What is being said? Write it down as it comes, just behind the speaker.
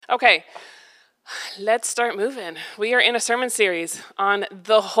Okay, let's start moving. We are in a sermon series on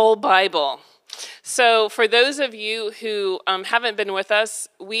the whole Bible. So for those of you who haven't been with us,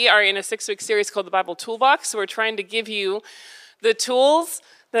 we are in a 6-week series called the Bible Toolbox. So we're trying to give you the tools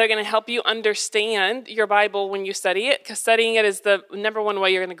that are going to help you understand your Bible when you study it, because studying it is the number one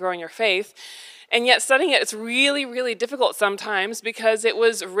way you're going to grow in your faith. And yet studying it is really, really difficult sometimes because it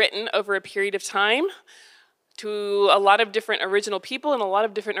was written over a period of time to a lot of different original people and a lot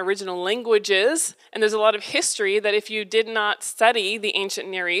of different original languages. And there's a lot of history that if you did not study the ancient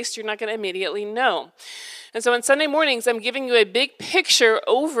Near East, you're not going to immediately know. And so on Sunday mornings, I'm giving you a big picture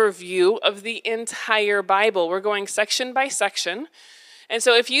overview of the entire Bible. We're going section by section. And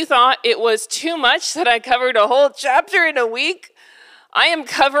so if you thought it was too much that I covered a whole chapter in a week, I am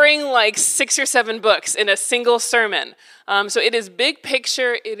covering like 6 or 7 books in a single sermon. So it is big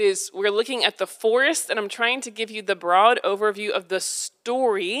picture. We're looking at the forest, and I'm trying to give you the broad overview of the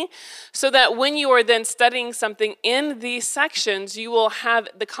story so that when you are then studying something in these sections, you will have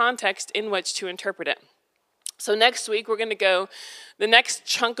the context in which to interpret it. So next week, we're going to go, the next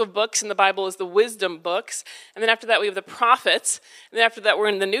chunk of books in the Bible is the wisdom books. And then after that, we have the prophets. And then after that, we're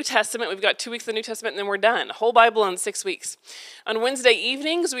in the New Testament. We've got 2 weeks of the New Testament, and then we're done. Whole Bible in 6 weeks. On Wednesday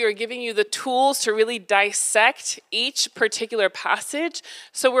evenings, we are giving you the tools to really dissect each particular passage.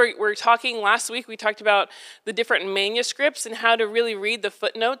 So we're talking, last week, we talked about the different manuscripts and how to really read the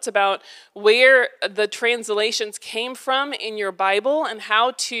footnotes about where the translations came from in your Bible and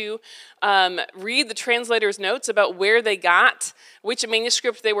how to read the translator's notes about where they got, which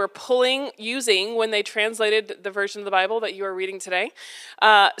manuscript they were using when they translated the version of the Bible that you are reading today.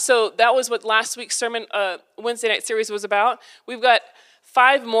 So that was what last week's sermon, Wednesday night series was about. We've got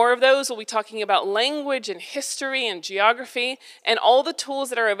 5 more of those. We'll be talking about language and history and geography and all the tools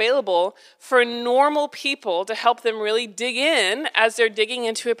that are available for normal people to help them really dig in as they're digging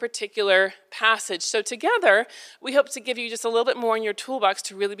into a particular passage. So together, we hope to give you just a little bit more in your toolbox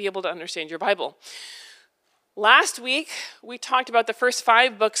to really be able to understand your Bible. Last week, we talked about the first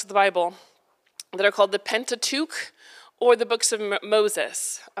 5 books of the Bible that are called the Pentateuch, or the books of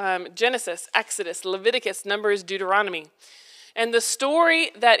Moses, Genesis, Exodus, Leviticus, Numbers, Deuteronomy. And the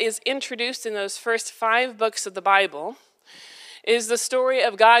story that is introduced in those first 5 books of the Bible is the story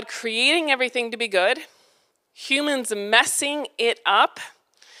of God creating everything to be good, humans messing it up,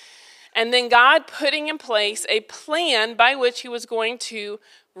 and then God putting in place a plan by which he was going to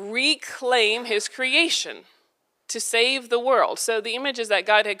reclaim his creation to save the world. So the image is that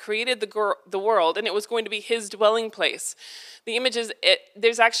God had created the world, and it was going to be his dwelling place. The image is,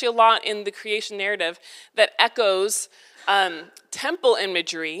 there's actually a lot in the creation narrative that echoes temple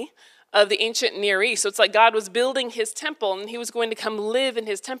imagery of the ancient Near East. So it's like God was building his temple, and he was going to come live in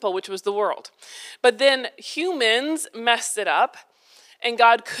his temple, which was the world. But then humans messed it up, and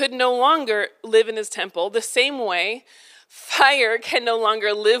God could no longer live in his temple the same way fire can no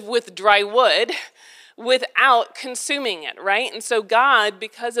longer live with dry wood without consuming it, right? And so God,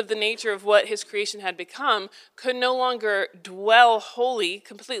 because of the nature of what his creation had become, could no longer dwell wholly,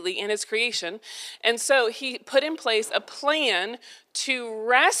 completely in his creation. And so he put in place a plan to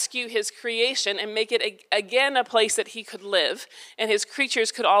rescue his creation and make it again a place that he could live, and his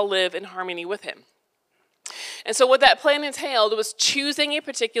creatures could all live in harmony with him. And so what that plan entailed was choosing a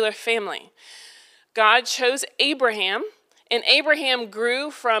particular family. God chose Abraham. And Abraham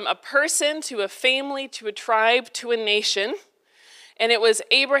grew from a person to a family to a tribe to a nation. And it was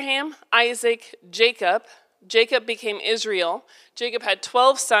Abraham, Isaac, Jacob. Jacob became Israel. Jacob had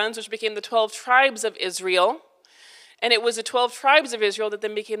 12 sons, which became the 12 tribes of Israel. And it was the 12 tribes of Israel that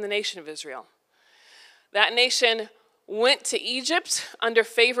then became the nation of Israel. That nation went to Egypt under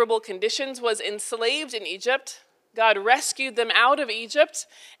favorable conditions, was enslaved in Egypt. God rescued them out of Egypt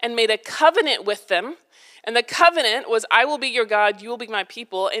and made a covenant with them. And the covenant was, I will be your God, you will be my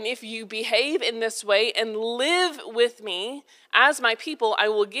people, and if you behave in this way and live with me as my people, I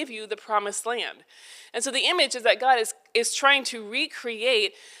will give you the promised land. And so the image is that God is trying to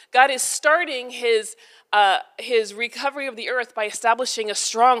recreate. God is starting his recovery of the earth by establishing a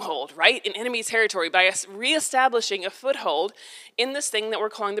stronghold, right, in enemy territory, by reestablishing a foothold in this thing that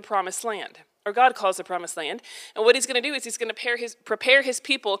we're calling the promised land. Or God calls the promised land. And what he's going to do is he's going to prepare his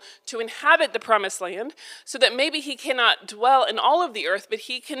people to inhabit the promised land so that maybe he cannot dwell in all of the earth, but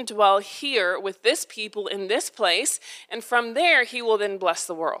he can dwell here with this people in this place. And from there, he will then bless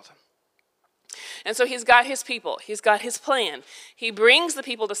the world. And so he's got his people. He's got his plan. He brings the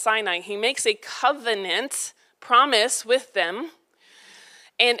people to Sinai. He makes a covenant promise with them.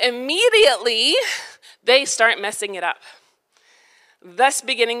 And immediately, they start messing it up. Thus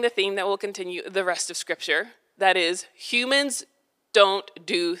beginning the theme that will continue the rest of Scripture. That is, humans don't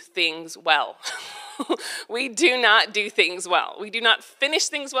do things well. We do not do things well. We do not finish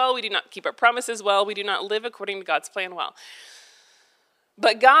things well. We do not keep our promises well. We do not live according to God's plan well.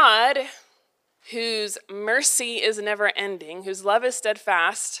 But God, whose mercy is never ending, whose love is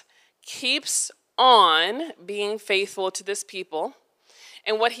steadfast, keeps on being faithful to this people.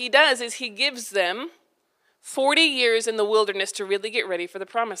 And what he does is he gives them 40 years in the wilderness to really get ready for the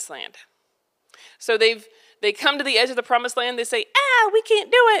promised land. So they come to the edge of the promised land. They say, we can't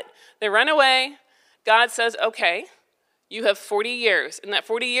do it. They run away. God says, okay, you have 40 years. In that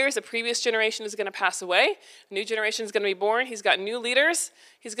 40 years, the previous generation is going to pass away. A new generation is going to be born. He's got new leaders.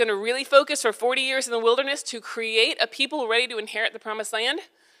 He's going to really focus for 40 years in the wilderness to create a people ready to inherit the promised land.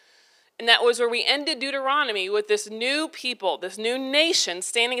 And that was where we ended Deuteronomy, with this new people, this new nation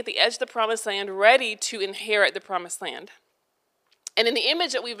standing at the edge of the promised land, ready to inherit the promised land. And in the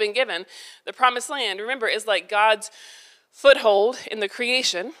image that we've been given, the promised land, remember, is like God's foothold in the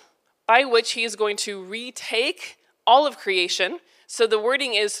creation, by which he is going to retake all of creation. So the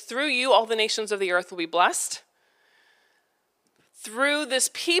wording is, through you, all the nations of the earth will be blessed. Through this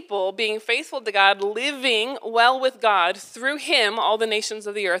people being faithful to God, living well with God, through him, all the nations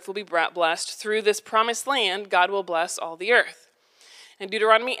of the earth will be blessed. Through this promised land, God will bless all the earth. And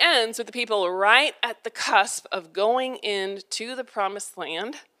Deuteronomy ends with the people right at the cusp of going into the promised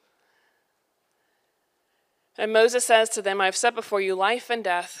land. And Moses says to them, I've set before you life and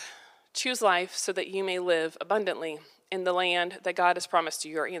death. Choose life so that you may live abundantly in the land that God has promised to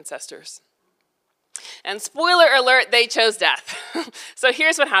your ancestors. And spoiler alert, they chose death. So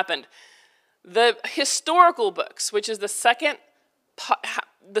here's what happened. The historical books, which is the second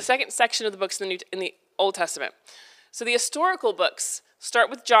section of the books in the Old Testament. So the historical books start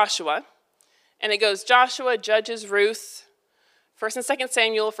with Joshua, and it goes Joshua, Judges, Ruth, 1st and 2nd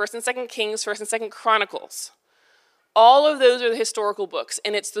Samuel, 1st and 2nd Kings, 1st and 2nd Chronicles. All of those are the historical books,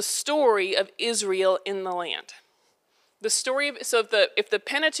 and it's the story of Israel in the land. The story of, so if the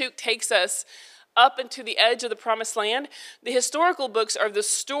Pentateuch takes us up into the edge of the promised land, the historical books are the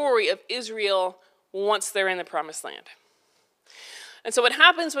story of Israel once they're in the promised land. And so what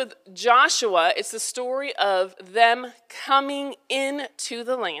happens with Joshua, it's the story of them coming into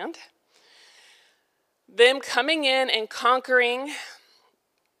the land, them coming in and conquering.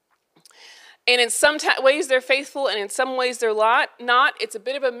 And in some ways they're faithful, and in some ways they're not. It's a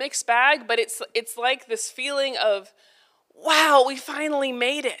bit of a mixed bag, but it's like this feeling of, wow, we finally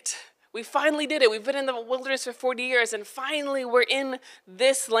made it. We finally did it. We've been in the wilderness for 40 years, and finally we're in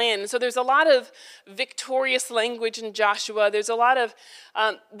this land. So there's a lot of victorious language in Joshua. There's a lot of,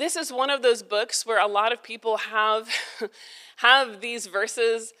 this is one of those books where a lot of people have these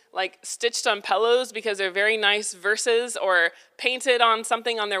verses like stitched on pillows because they're very nice verses, or painted on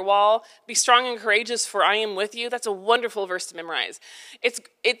something on their wall. Be strong and courageous, for I am with you. That's a wonderful verse to memorize.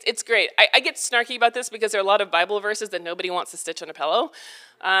 It's great. I get snarky about this because there are a lot of Bible verses that nobody wants to stitch on a pillow.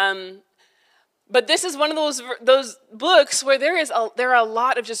 But this is one of those books where there are a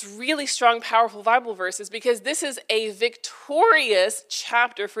lot of just really strong, powerful Bible verses, because this is a victorious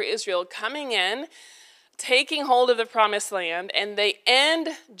chapter for Israel coming in, taking hold of the promised land, and they end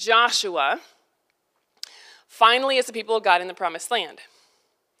Joshua finally as the people of God in the promised land.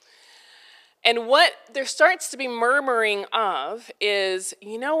 And what there starts to be murmuring of is,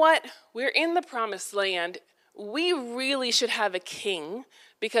 you know what? We're in the promised land. We really should have a king,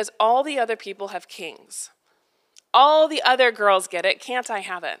 because all the other people have kings. All the other girls get it. Can't I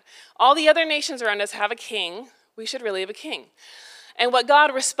have it? All the other nations around us have a king. We should really have a king. And what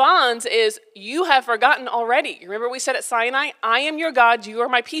God responds is, you have forgotten already. Remember we said at Sinai, I am your God, you are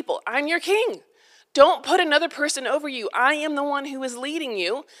my people. I'm your king. Don't put another person over you. I am the one who is leading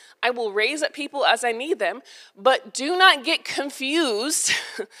you. I will raise up people as I need them, but do not get confused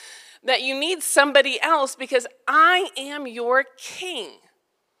that you need somebody else, because I am your king.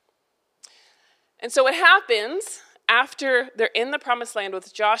 And so what happens after they're in the promised land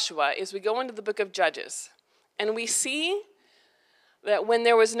with Joshua is we go into the book of Judges, and we see that when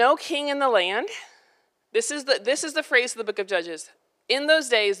there was no king in the land, this is the phrase of the book of Judges. In those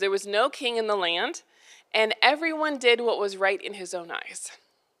days, there was no king in the land, and everyone did what was right in his own eyes.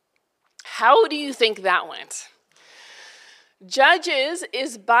 How do you think that went? Judges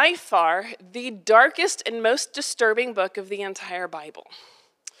is by far the darkest and most disturbing book of the entire Bible.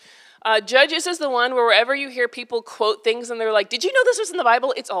 Judges is the one where wherever you hear people quote things and they're like, did you know this was in the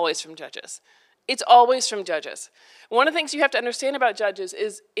Bible? It's always from Judges. It's always from Judges. One of the things you have to understand about Judges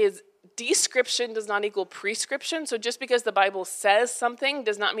is description does not equal prescription. So just because the Bible says something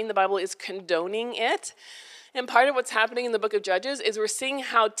does not mean the Bible is condoning it. And part of what's happening in the book of Judges is we're seeing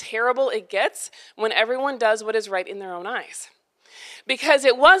how terrible it gets when everyone does what is right in their own eyes. Because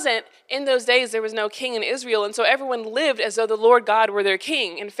it wasn't, in those days there was no king in Israel, and so everyone lived as though the Lord God were their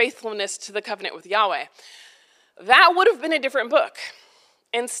king in faithfulness to the covenant with Yahweh. That would have been a different book.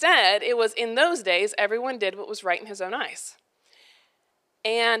 Instead, it was in those days, everyone did what was right in his own eyes.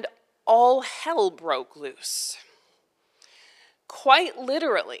 And all hell broke loose. Quite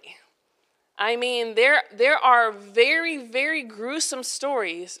literally. I mean, there are very, very gruesome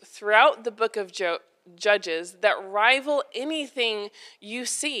stories throughout the book of Judges that rival anything you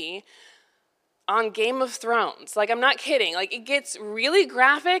see on Game of Thrones. Like, I'm not kidding. Like, it gets really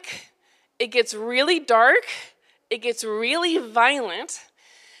graphic. It gets really dark. It gets really violent.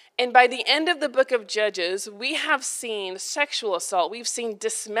 And by the end of the book of Judges, we have seen sexual assault. We've seen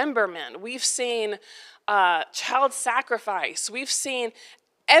dismemberment. We've seen child sacrifice. We've seen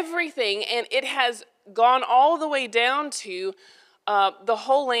everything, and it has gone all the way down to the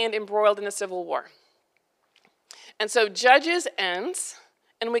whole land embroiled in a civil war. And so Judges ends,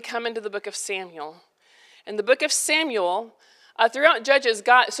 and we come into the book of Samuel. In the book of Samuel, throughout Judges,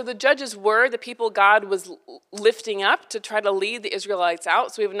 so the judges were the people God was lifting up to try to lead the Israelites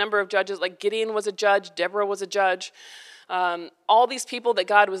out. So we have a number of judges, like Gideon was a judge, Deborah was a judge. All these people that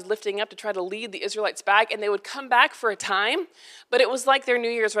God was lifting up to try to lead the Israelites back, and they would come back for a time, but it was like their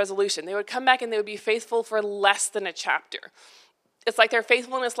New Year's resolution. They would come back and they would be faithful for less than a chapter. It's like their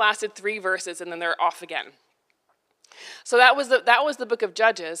faithfulness lasted 3 verses and then they're off again. So that was the book of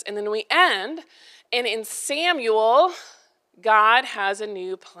Judges, and then we end, and in Samuel, God has a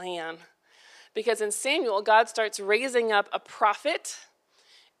new plan. Because in Samuel, God starts raising up a prophet,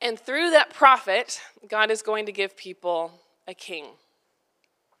 and through that prophet, God is going to give people a king,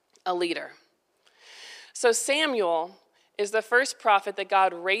 a leader. So Samuel is the first prophet that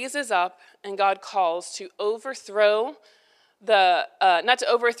God raises up and God calls to overthrow not to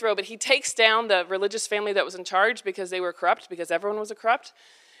overthrow, but he takes down the religious family that was in charge because they were corrupt, because everyone was corrupt.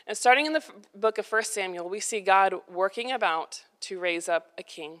 And starting in the book of 1 Samuel, we see God working about to raise up a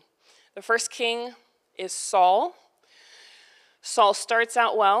king. The first king is Saul. Saul starts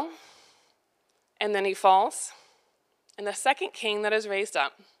out well, and then he falls. And the second king that is raised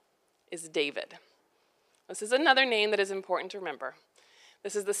up is David. This is another name that is important to remember.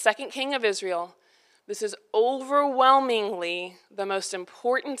 This is the second king of Israel. This is overwhelmingly the most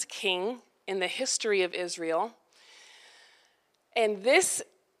important king in the history of Israel. And this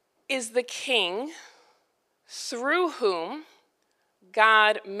is the king through whom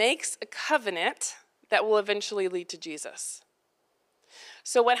God makes a covenant that will eventually lead to Jesus.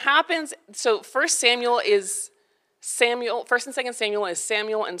 So what happens, so 1 and 2 Samuel is Samuel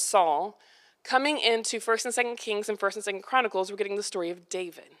and Saul. Coming into 1 and 2 Kings and 1 and 2 Chronicles, we're getting the story of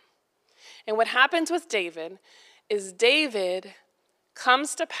David. And what happens with David is David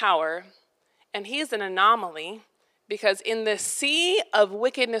comes to power, and he is an anomaly because in the sea of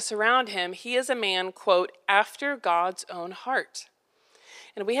wickedness around him, he is a man, quote, after God's own heart.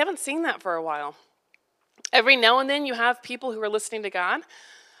 And we haven't seen that for a while. Every now and then you have people who are listening to God,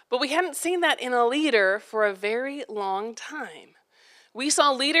 but we hadn't seen that in a leader for a very long time. We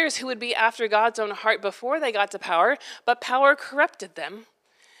saw leaders who would be after God's own heart before they got to power, but power corrupted them.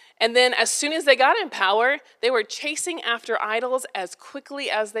 And then as soon as they got in power, they were chasing after idols as quickly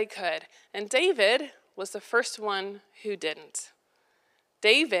as they could. And David was the first one who didn't.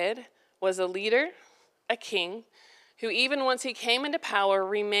 David was a leader, a king, who even once he came into power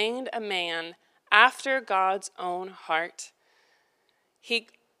remained a man after God's own heart. He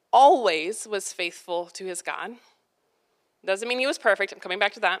always was faithful to his God. Doesn't mean he was perfect. I'm coming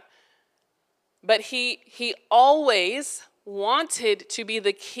back to that. But he always wanted to be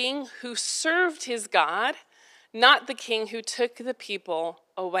the king who served his God, not the king who took the people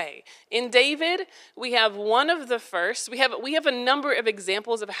away. In David, we have one of the first. We have a number of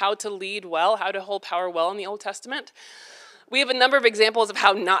examples of how to lead well, how to hold power well in the Old Testament. We have a number of examples of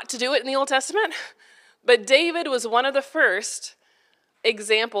how not to do it in the Old Testament. But David was one of the first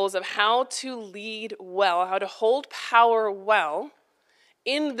examples of how to lead well, how to hold power well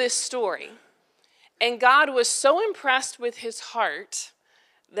in this story. And God was so impressed with his heart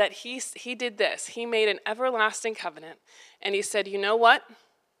that he did this. He made an everlasting covenant. And he said, you know what?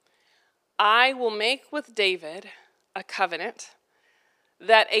 I will make with David a covenant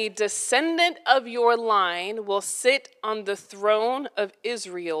that a descendant of your line will sit on the throne of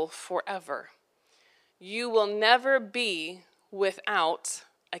Israel forever. You will never be without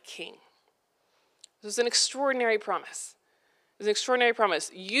a king. This is an extraordinary promise. It's an extraordinary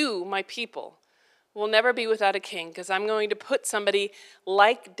promise. You, my people, will never be without a king because I'm going to put somebody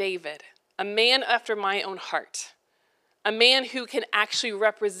like David, a man after my own heart, a man who can actually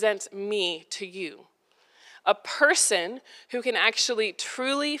represent me to you, a person who can actually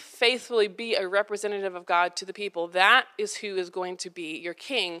truly, faithfully be a representative of God to the people. That is who is going to be your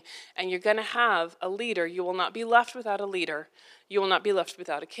king, and you're going to have a leader. You will not be left without a leader. You will not be left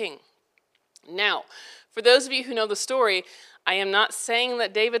without a king. Now, for those of you who know the story, I am not saying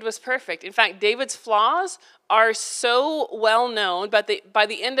that David was perfect. In fact, David's flaws are so well known, but by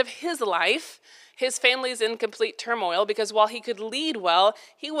the end of his life, his family is in complete turmoil because while he could lead well,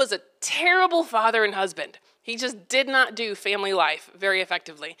 he was a terrible father and husband. He just did not do family life very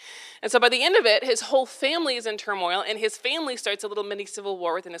effectively. And so by the end of it, his whole family is in turmoil, and his family starts a little mini civil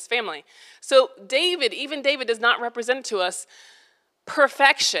war within his family. So even David does not represent to us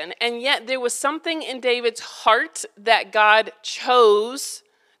perfection, and yet there was something in David's heart that God chose,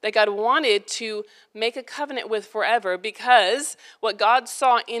 that God wanted to make a covenant with forever, because what God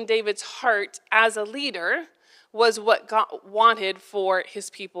saw in David's heart as a leader was what God wanted for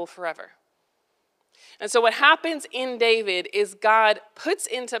his people forever. And so what happens in David is God puts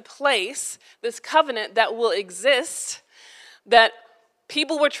into place this covenant that will exist, that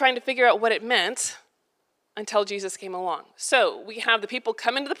people were trying to figure out what it meant until Jesus came along. So we have the people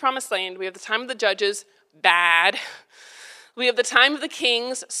come into the promised land. We have the time of the judges, bad. We have the time of the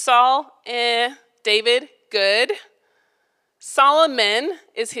kings, Saul, David, good. Solomon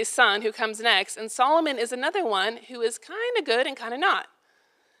is his son who comes next, and Solomon is another one who is kind of good and kind of not.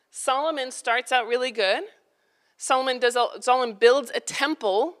 Solomon starts out really good. Solomon builds a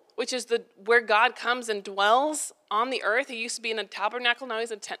temple, which is where God comes and dwells on the earth. He used to be in a tabernacle, now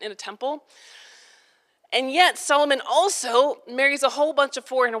he's in a temple. And yet Solomon also marries a whole bunch of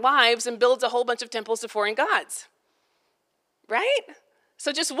foreign wives and builds a whole bunch of temples to foreign gods. Right?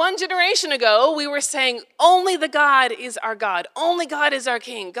 So just one generation ago, we were saying, only the God is our God. Only God is our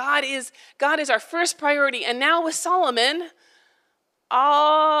king. God is our first priority. And now with Solomon,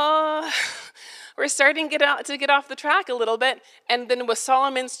 we're starting to get off the track a little bit. And then with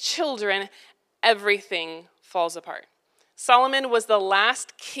Solomon's children, everything falls apart. Solomon was the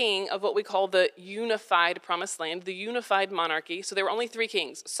last king of what we call the unified promised land, the unified monarchy. So there were only 3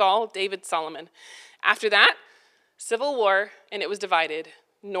 kings, Saul, David, Solomon. After that, civil war, and it was divided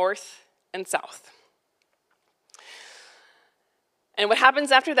north and south. And what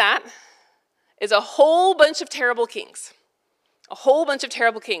happens after that is a whole bunch of terrible kings. A whole bunch of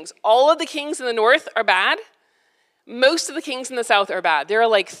terrible kings. All of the kings in the north are bad. Most of the kings in the south are bad. There are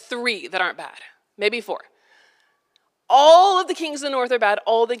like 3 that aren't bad, maybe 4. All of the kings in the north are bad.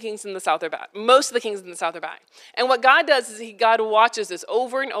 All the kings in the south are bad. Most of the kings in the south are bad. And what God does is God watches this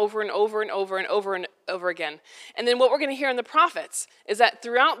over and over and over and over and over and over again. And then what we're going to hear in the prophets is that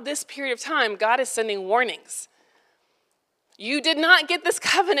throughout this period of time, God is sending warnings. You did not get this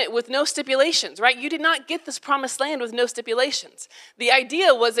covenant with no stipulations, right? You did not get this promised land with no stipulations. The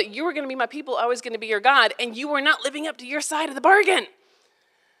idea was that you were going to be my people, I was going to be your God, and you were not living up to your side of the bargain.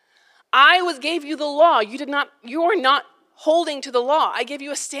 I gave you the law. You are not holding to the law. I gave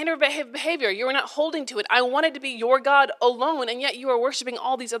you a standard of behavior. You are not holding to it. I wanted to be your God alone, and yet you are worshiping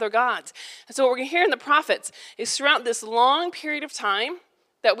all these other gods. And so what we're going to hear in the prophets is throughout this long period of time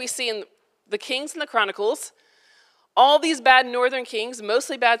that we see in the Kings and the Chronicles, all these bad northern kings,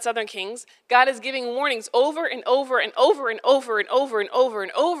 mostly bad southern kings, God is giving warnings over and over and over and over and over and over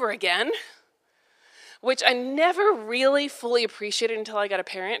and over again, which I never really fully appreciated until I got a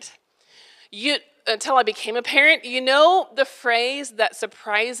parent. Until I became a parent, you know the phrase that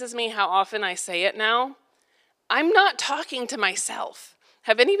surprises me how often I say it now? I'm not talking to myself.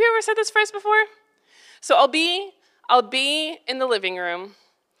 Have any of you ever said this phrase before? So I'll be in the living room,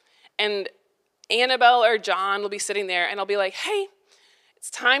 and Annabelle or John will be sitting there, and I'll be like, hey, it's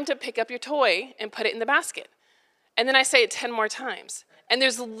time to pick up your toy and put it in the basket. And then I say it 10 more times. And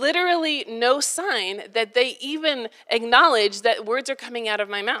there's literally no sign that they even acknowledge that words are coming out of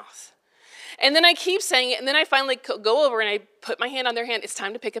my mouth. And then I keep saying it, and then I finally go over and I put my hand on their hand. It's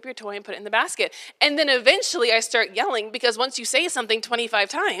time to pick up your toy and put it in the basket. And then eventually I start yelling, because once you say something 25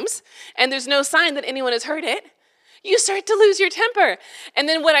 times and there's no sign that anyone has heard it, you start to lose your temper. And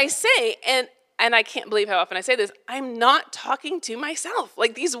then what I say, and I can't believe how often I say this, I'm not talking to myself.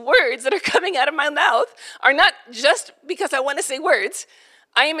 Like, these words that are coming out of my mouth are not just because I want to say words.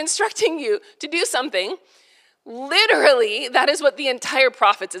 I am instructing you to do something. Literally, that is what the entire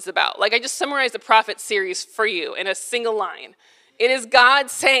prophets is about. Like, I just summarized the prophet series for you in a single line. It is God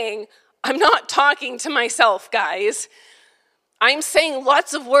saying, I'm not talking to myself, guys. I'm saying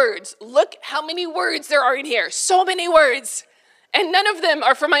lots of words. Look how many words there are in here. So many words. And none of them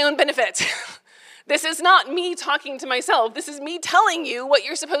are for my own benefit. This is not me talking to myself. This is me telling you what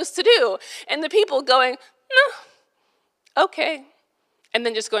you're supposed to do. And the people going, no, okay. And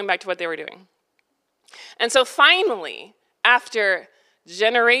then just going back to what they were doing. And so finally, after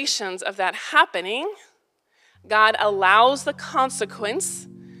generations of that happening, God allows the consequence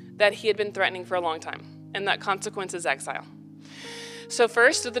that he had been threatening for a long time, and that consequence is exile. So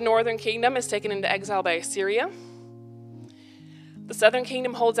first, the northern kingdom is taken into exile by Assyria. The southern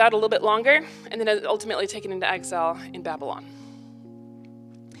kingdom holds out a little bit longer, and then is ultimately taken into exile in Babylon.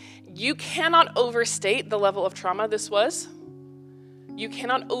 You cannot overstate the level of trauma this was. You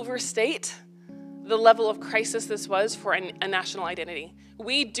cannot overstate the level of crisis this was for a national identity.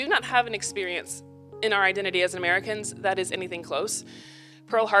 We do not have an experience in our identity as Americans that is anything close.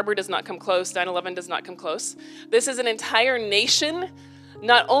 Pearl Harbor does not come close. 9/11 does not come close. This is an entire nation,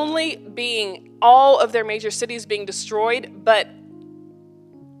 not only being all of their major cities being destroyed, but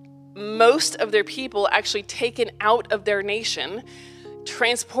most of their people actually taken out of their nation,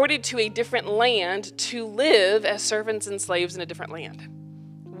 transported to a different land to live as servants and slaves in a different land.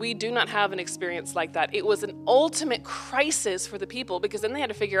 We do not have an experience like that. It was an ultimate crisis for the people because then they had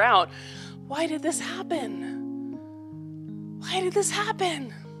to figure out, why did this happen? Why did this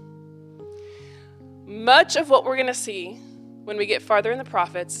happen? Much of what we're going to see when we get farther in the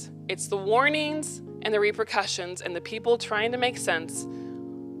prophets, it's the warnings and the repercussions and the people trying to make sense.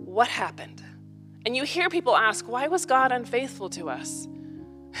 What happened? And you hear people ask, why was God unfaithful to us?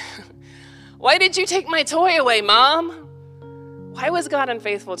 Why did you take my toy away, Mom? Why was God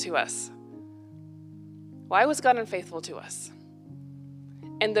unfaithful to us? Why was God unfaithful to us?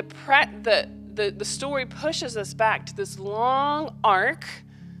 And the story pushes us back to this long arc.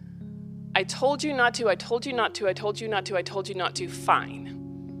 I told you not to, I told you not to, I told you not to, I told you not to, fine.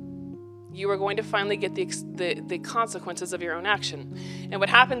 You are going to finally get the consequences of your own action. And what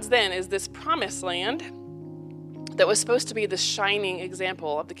happens then is this promised land that was supposed to be the shining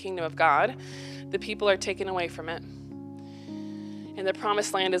example of the kingdom of God, the people are taken away from it. And the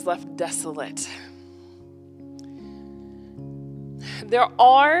promised land is left desolate. There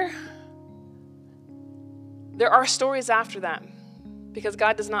are stories after that because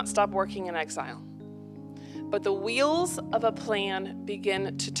God does not stop working in exile. But the wheels of a plan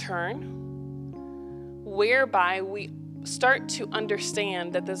begin to turn, whereby we start to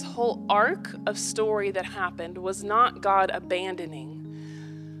understand that this whole arc of story that happened was not God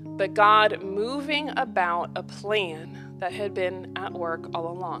abandoning, but God moving about a plan that had been at work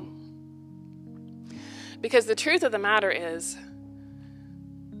all along. Because the truth of the matter is,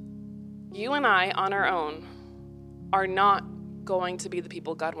 you and I on our own are not going to be the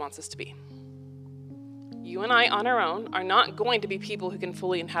people God wants us to be. You and I on our own are not going to be people who can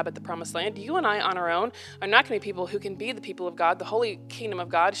fully inhabit the promised land. You and I on our own are not going to be people who can be the people of God, the holy kingdom of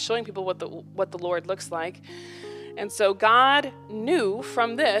God, showing people what the Lord looks like. And so God knew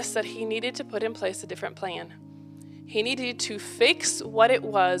from this that he needed to put in place a different plan. He needed to fix what it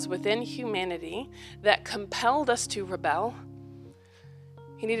was within humanity that compelled us to rebel.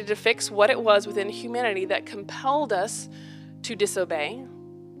 He needed to fix what it was within humanity that compelled us to disobey.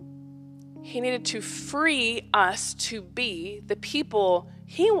 He needed to free us to be the people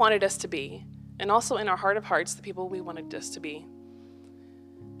he wanted us to be, and also in our heart of hearts, the people we wanted us to be.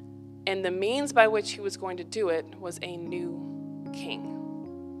 And the means by which he was going to do it was a new king.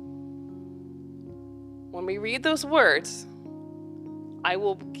 When we read those words, I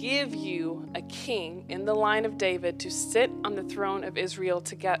will give you a king in the line of David to sit on the throne of Israel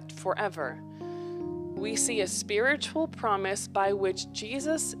to get forever. We see a spiritual promise by which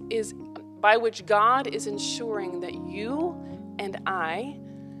God is ensuring that you and I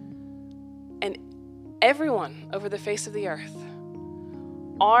and everyone over the face of the earth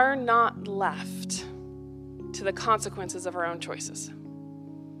are not left to the consequences of our own choices.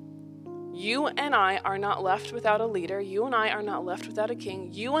 You and I are not left without a leader. You and I are not left without a king.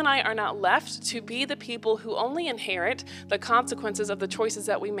 You and I are not left to be the people who only inherit the consequences of the choices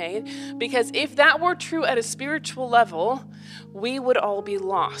that we made. Because if that were true at a spiritual level, we would all be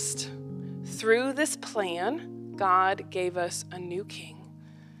lost. Through this plan, God gave us a new king.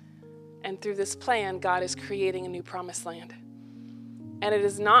 And through this plan, God is creating a new promised land. And it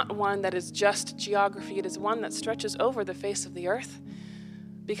is not one that is just geography. It is one that stretches over the face of the earth.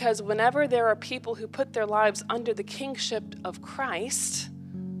 Because whenever there are people who put their lives under the kingship of Christ,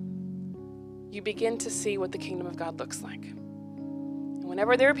 you begin to see what the kingdom of God looks like. And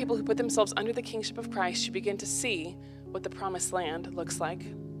whenever there are people who put themselves under the kingship of Christ, you begin to see what the promised land looks like,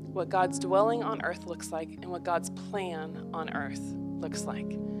 what God's dwelling on earth looks like, and what God's plan on earth looks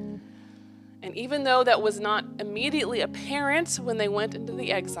like. And even though that was not immediately apparent when they went into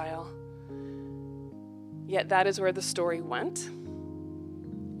the exile, yet that is where the story went.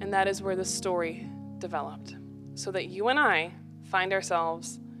 And that is where the story developed. So that you and I find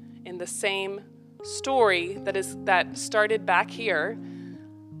ourselves in the same story that started back here,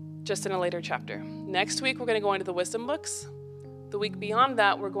 just in a later chapter. Next week, we're going to go into the wisdom books. The week beyond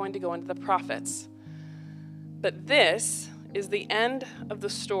that, we're going to go into the prophets. But this is the end of the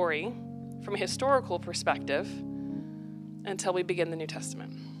story from a historical perspective until we begin the New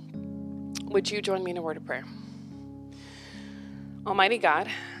Testament. Would you join me in a word of prayer? Almighty God,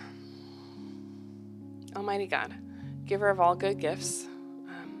 giver of all good gifts,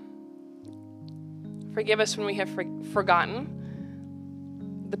 forgive us when we have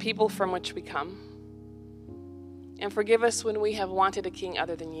forgotten the people from which we come. And forgive us when we have wanted a king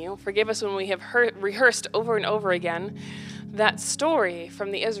other than you. Forgive us when we have rehearsed over and over again that story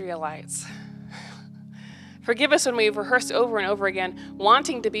from the Israelites. Forgive us when we've rehearsed over and over again,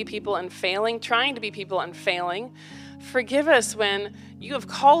 wanting to be people and failing, trying to be people and failing. Forgive us when you have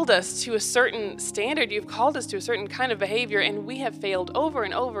called us to a certain standard, you've called us to a certain kind of behavior, and we have failed over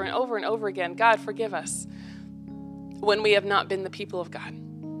and over and over and over again. God, forgive us when we have not been the people of God.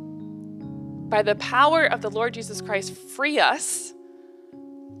 By the power of the Lord Jesus Christ, free us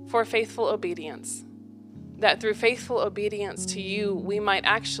for faithful obedience, that through faithful obedience to you, we might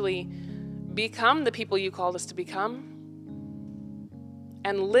actually become the people you called us to become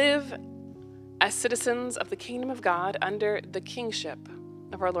and live as citizens of the kingdom of God under the kingship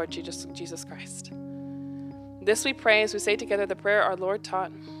of our Lord Jesus Christ. This we pray as we say together the prayer our Lord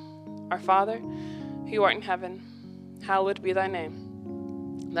taught. Our Father, who art in heaven, hallowed be thy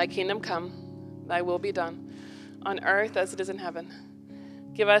name. Thy kingdom come, thy will be done, on earth as it is in heaven.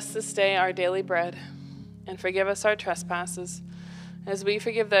 Give us this day our daily bread, and forgive us our trespasses, as we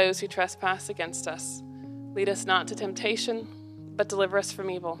forgive those who trespass against us. Lead us not to temptation, but deliver us from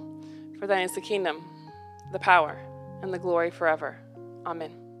evil. For thine is the kingdom, the power, and the glory forever.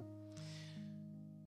 Amen.